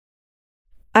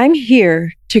I'm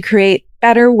here to create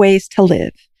better ways to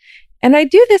live. And I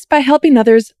do this by helping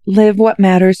others live what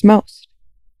matters most.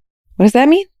 What does that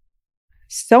mean?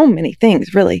 So many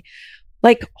things, really.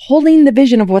 Like holding the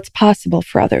vision of what's possible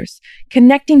for others,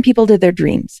 connecting people to their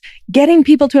dreams, getting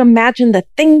people to imagine the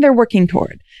thing they're working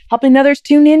toward, helping others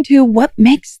tune into what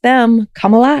makes them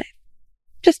come alive.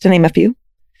 Just to name a few.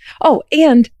 Oh,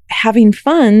 and having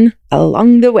fun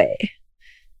along the way.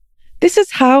 This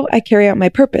is how I carry out my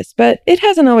purpose, but it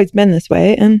hasn't always been this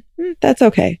way, and that's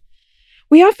okay.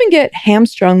 We often get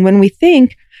hamstrung when we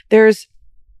think there's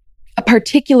a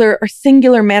particular or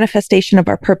singular manifestation of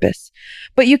our purpose.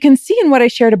 But you can see in what I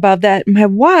shared above that my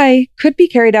why could be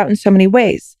carried out in so many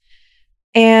ways.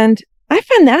 And I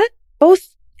find that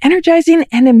both energizing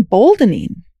and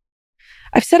emboldening.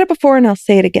 I've said it before and I'll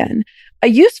say it again. A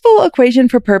useful equation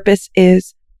for purpose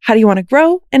is how do you want to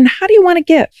grow and how do you want to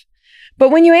give? But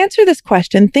when you answer this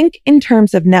question, think in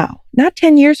terms of now, not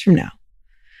 10 years from now.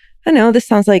 I know this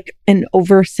sounds like an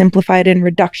oversimplified and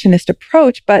reductionist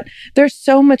approach, but there's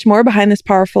so much more behind this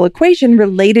powerful equation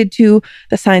related to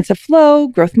the science of flow,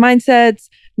 growth mindsets,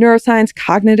 neuroscience,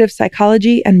 cognitive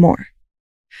psychology, and more.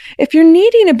 If you're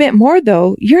needing a bit more,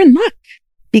 though, you're in luck,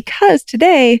 because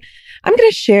today I'm going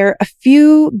to share a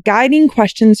few guiding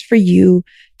questions for you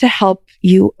to help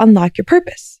you unlock your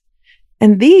purpose.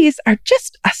 And these are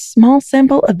just a small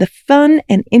sample of the fun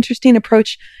and interesting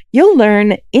approach you'll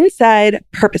learn inside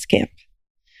Purpose Camp.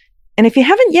 And if you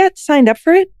haven't yet signed up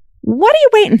for it, what are you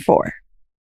waiting for?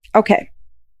 Okay,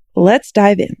 let's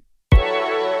dive in.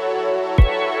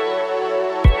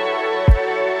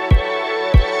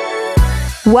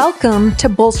 Welcome to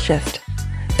Bullshift,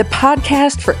 the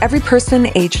podcast for every person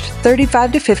aged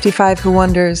 35 to 55 who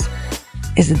wonders,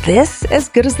 is this as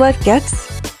good as life gets?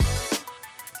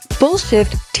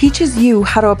 Bullshift teaches you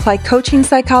how to apply coaching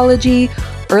psychology,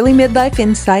 early midlife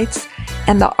insights,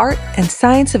 and the art and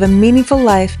science of a meaningful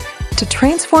life to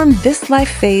transform this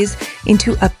life phase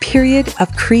into a period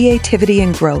of creativity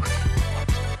and growth.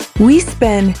 We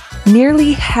spend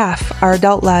nearly half our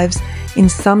adult lives in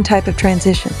some type of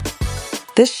transition.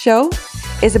 This show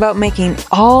is about making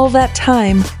all that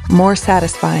time more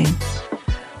satisfying.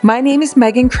 My name is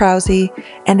Megan Krause,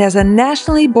 and as a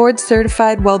nationally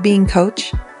board-certified well-being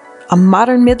coach, a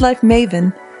modern midlife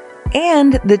maven,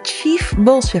 and the chief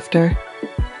bullshifter,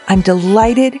 I'm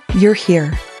delighted you're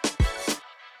here.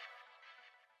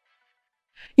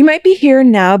 You might be here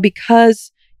now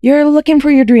because you're looking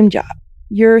for your dream job.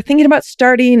 You're thinking about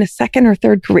starting a second or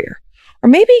third career. Or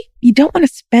maybe you don't want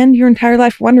to spend your entire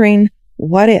life wondering,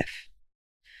 what if?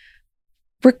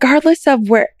 Regardless of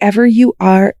wherever you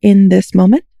are in this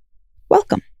moment,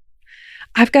 welcome.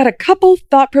 I've got a couple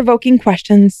thought-provoking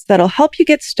questions that'll help you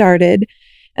get started,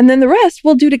 and then the rest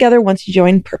we'll do together once you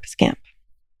join Purpose Camp.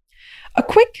 A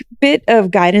quick bit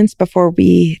of guidance before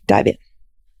we dive in.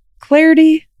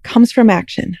 Clarity comes from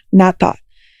action, not thought.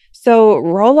 So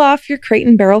roll off your crate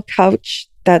and barrel couch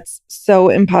that's so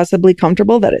impossibly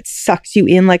comfortable that it sucks you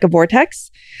in like a vortex.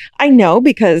 I know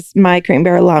because my crate and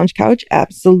barrel lounge couch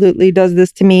absolutely does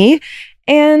this to me.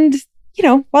 And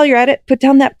while you're at it, put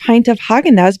down that pint of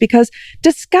Häagen-Dazs, because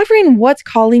discovering what's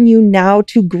calling you now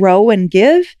to grow and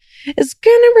give is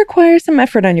going to require some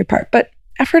effort on your part, but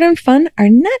effort and fun are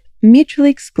not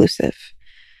mutually exclusive.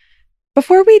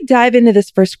 Before we dive into this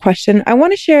first question, I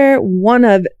want to share one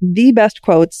of the best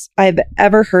quotes I've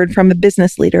ever heard from a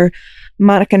business leader,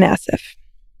 Monica Nassif.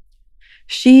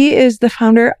 She is the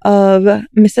founder of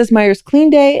Mrs. Meyer's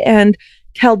Clean Day and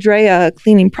Caldrea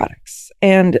Cleaning Products,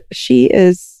 and she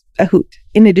is a hoot,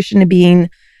 in addition to being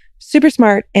super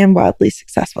smart and wildly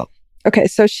successful. Okay,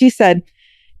 so she said,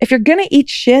 if you're going to eat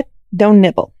shit, don't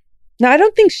nibble. Now, I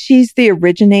don't think she's the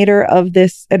originator of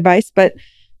this advice, but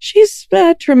she's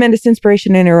a tremendous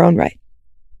inspiration in her own right.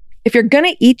 If you're going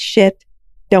to eat shit,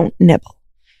 don't nibble,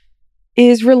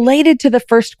 is related to the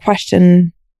first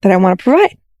question that I want to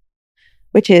provide,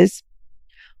 which is,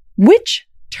 which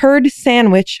turd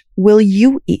sandwich will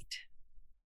you eat?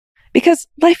 Because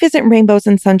life isn't rainbows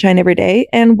and sunshine every day,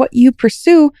 and what you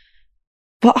pursue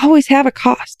will always have a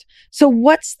cost. So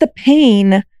what's the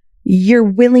pain you're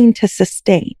willing to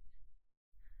sustain?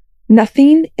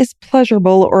 Nothing is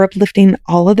pleasurable or uplifting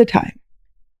all of the time,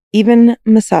 even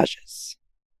massages.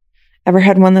 Ever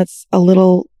had one that's a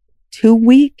little too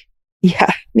weak?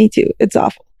 Yeah, me too. It's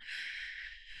awful.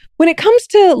 When it comes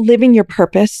to living your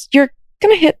purpose, you're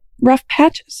going to hit rough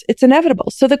patches. It's inevitable.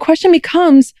 So the question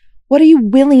becomes, what are you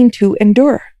willing to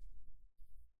endure?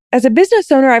 As a business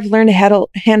owner, I've learned to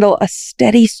handle a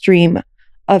steady stream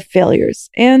of failures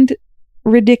and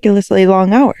ridiculously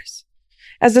long hours.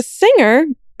 As a singer,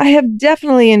 I have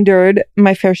definitely endured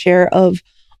my fair share of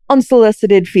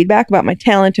unsolicited feedback about my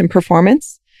talent and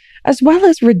performance, as well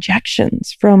as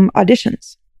rejections from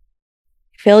auditions.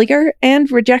 Failure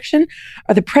and rejection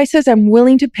are the prices I'm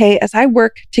willing to pay as I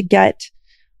work to get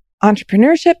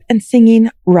entrepreneurship and singing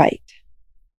right.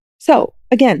 So,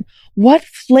 again, what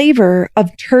flavor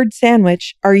of turd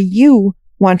sandwich are you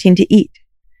wanting to eat?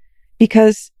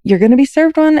 Because you're going to be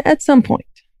served one at some point.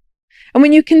 And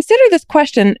when you consider this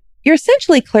question, you're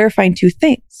essentially clarifying two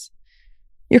things.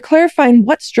 You're clarifying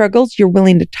what struggles you're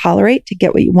willing to tolerate to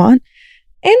get what you want,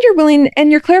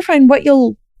 and you're clarifying what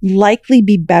you'll likely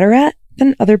be better at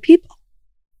than other people.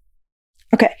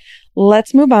 Okay,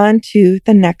 let's move on to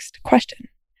the next question.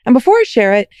 And before I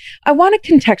share it, I want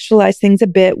to contextualize things a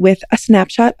bit with a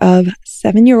snapshot of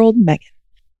 7-year-old Megan.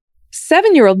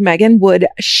 7-year-old Megan would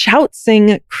shout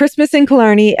sing Christmas in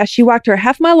Killarney as she walked her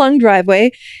half-mile-long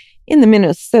driveway in the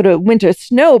Minnesota winter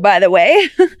snow, by the way,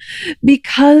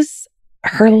 because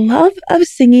her love of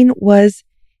singing was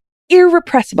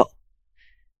irrepressible.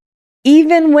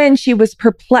 Even when she was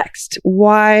perplexed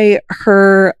why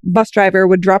her bus driver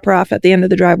would drop her off at the end of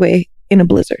the driveway in a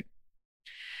blizzard.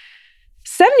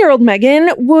 7-year-old Megan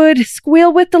would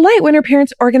squeal with delight when her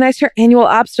parents organized her annual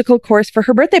obstacle course for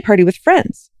her birthday party with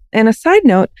friends. And a side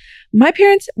note, my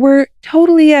parents were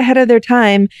totally ahead of their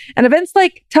time, and events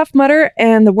like Tough Mudder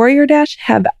and the Warrior Dash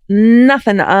have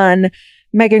nothing on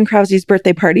Megan Krause's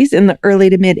birthday parties in the early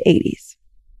to mid 80s.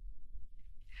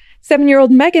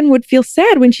 7-year-old Megan would feel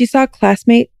sad when she saw a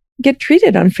classmate get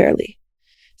treated unfairly.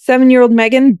 7-year-old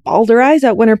Megan bawled her eyes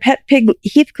out when her pet pig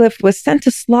Heathcliff was sent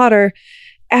to slaughter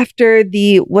after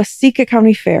the Waseca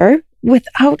County Fair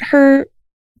without her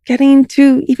getting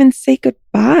to even say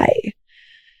goodbye.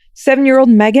 7-year-old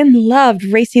Megan loved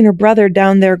racing her brother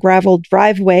down their gravel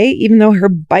driveway, even though her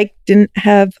bike didn't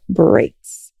have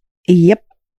brakes. Yep.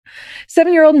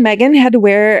 7-year-old Megan had to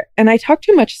wear an I talk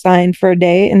too much sign for a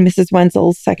day in Mrs.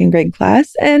 Wenzel's second grade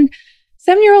class, and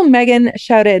 7-year-old Megan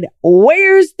shouted,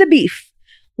 "Where's the beef?"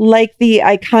 like the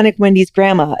iconic Wendy's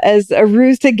grandma, as a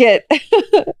ruse to get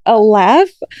a laugh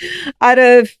out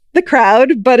of the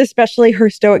crowd, but especially her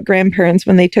stoic grandparents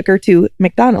when they took her to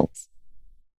McDonald's.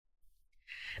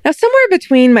 Now, somewhere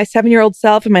between my 7-year-old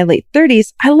self and my late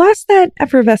 30s, I lost that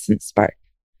effervescent spark.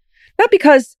 Not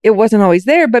because it wasn't always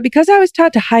there, but because I was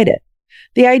taught to hide it.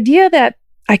 The idea that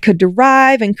I could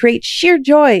derive and create sheer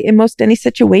joy in most any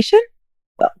situation,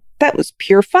 well, that was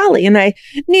pure folly, and I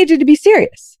needed to be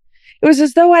serious. It was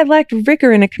as though I lacked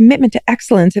rigor and a commitment to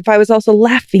excellence if I was also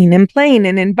laughing and playing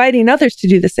and inviting others to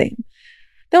do the same.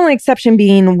 The only exception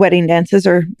being wedding dances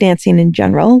or dancing in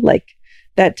general, like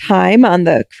that time on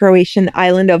the Croatian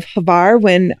island of Hvar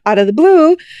when, out of the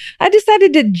blue, I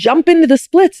decided to jump into the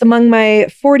splits among my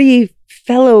 40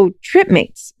 fellow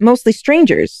tripmates, mostly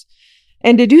strangers,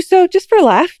 and to do so just for a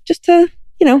laugh, just to,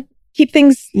 keep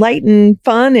things light and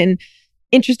fun and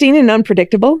interesting and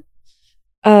unpredictable.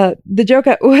 The joke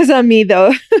was on me,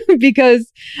 though,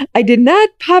 because I did not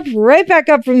pop right back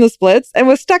up from the splits and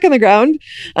was stuck on the ground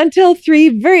until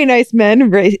 3 very nice men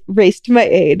raced to my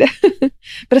aid.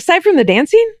 But aside from the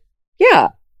dancing,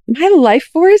 my life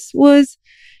force was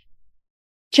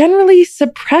generally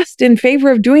suppressed in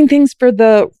favor of doing things for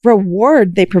the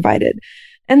reward they provided.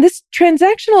 And this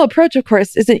transactional approach, of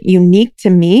course, isn't unique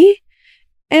to me.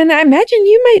 And I imagine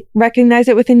you might recognize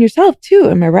it within yourself, too.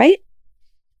 Am I right?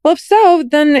 Well, if so,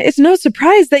 then it's no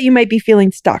surprise that you might be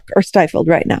feeling stuck or stifled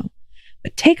right now.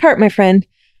 But take heart, my friend.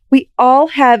 We all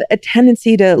have a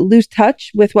tendency to lose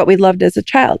touch with what we loved as a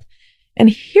child. And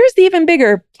here's the even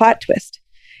bigger plot twist.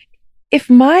 If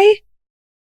my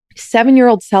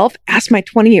 7-year-old self asked my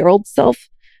 20-year-old self,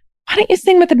 "Why don't you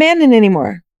sing with abandon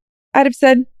anymore?" I'd have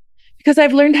said, "Because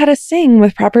I've learned how to sing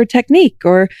with proper technique,"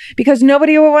 or "because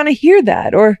nobody will want to hear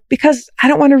that," or "because I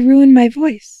don't want to ruin my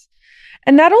voice."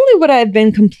 And not only would I have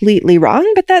been completely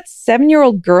wrong, but that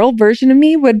 7-year-old girl version of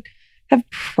me would have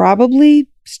probably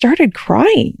started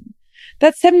crying.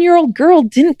 That 7-year-old girl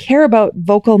didn't care about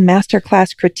vocal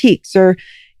masterclass critiques or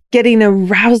getting a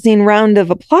rousing round of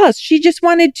applause. She just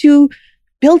wanted to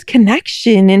build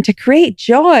connection and to create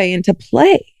joy and to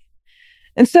play.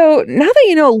 And so now that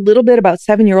you know a little bit about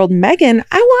 7-year-old Megan,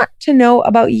 I want to know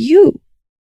about you.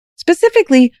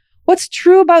 Specifically, what's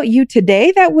true about you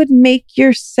today that would make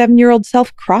your 7-year-old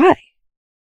self cry?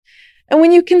 And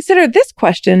when you consider this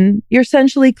question, you're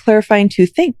essentially clarifying two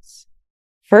things.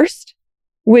 First,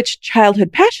 which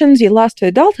childhood passions you lost to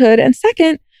adulthood, and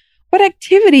second, what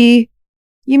activity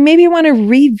you maybe want to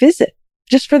revisit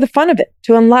just for the fun of it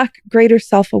to unlock greater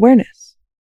self-awareness.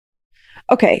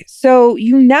 Okay, so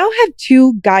you now have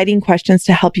 2 guiding questions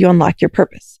to help you unlock your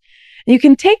purpose. And you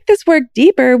can take this work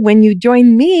deeper when you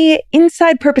join me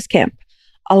inside Purpose Camp,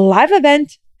 a live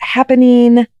event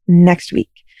happening next week.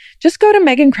 Just go to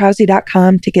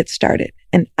megankrause.com to get started,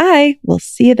 and I will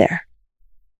see you there.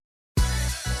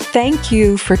 Thank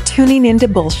you for tuning into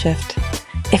Bullshift.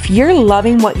 If you're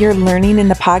loving what you're learning in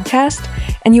the podcast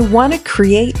and you want to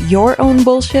create your own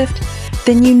Bullshift,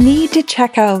 then you need to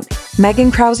check out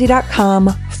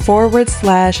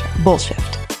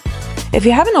megankrause.com/Bullshift. If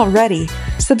you haven't already,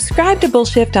 subscribe to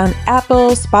Bullshift on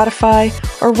Apple, Spotify,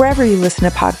 or wherever you listen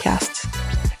to podcasts.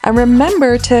 And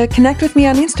remember to connect with me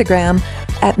on Instagram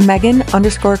at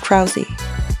Megan_Krause.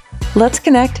 Let's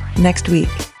connect next week.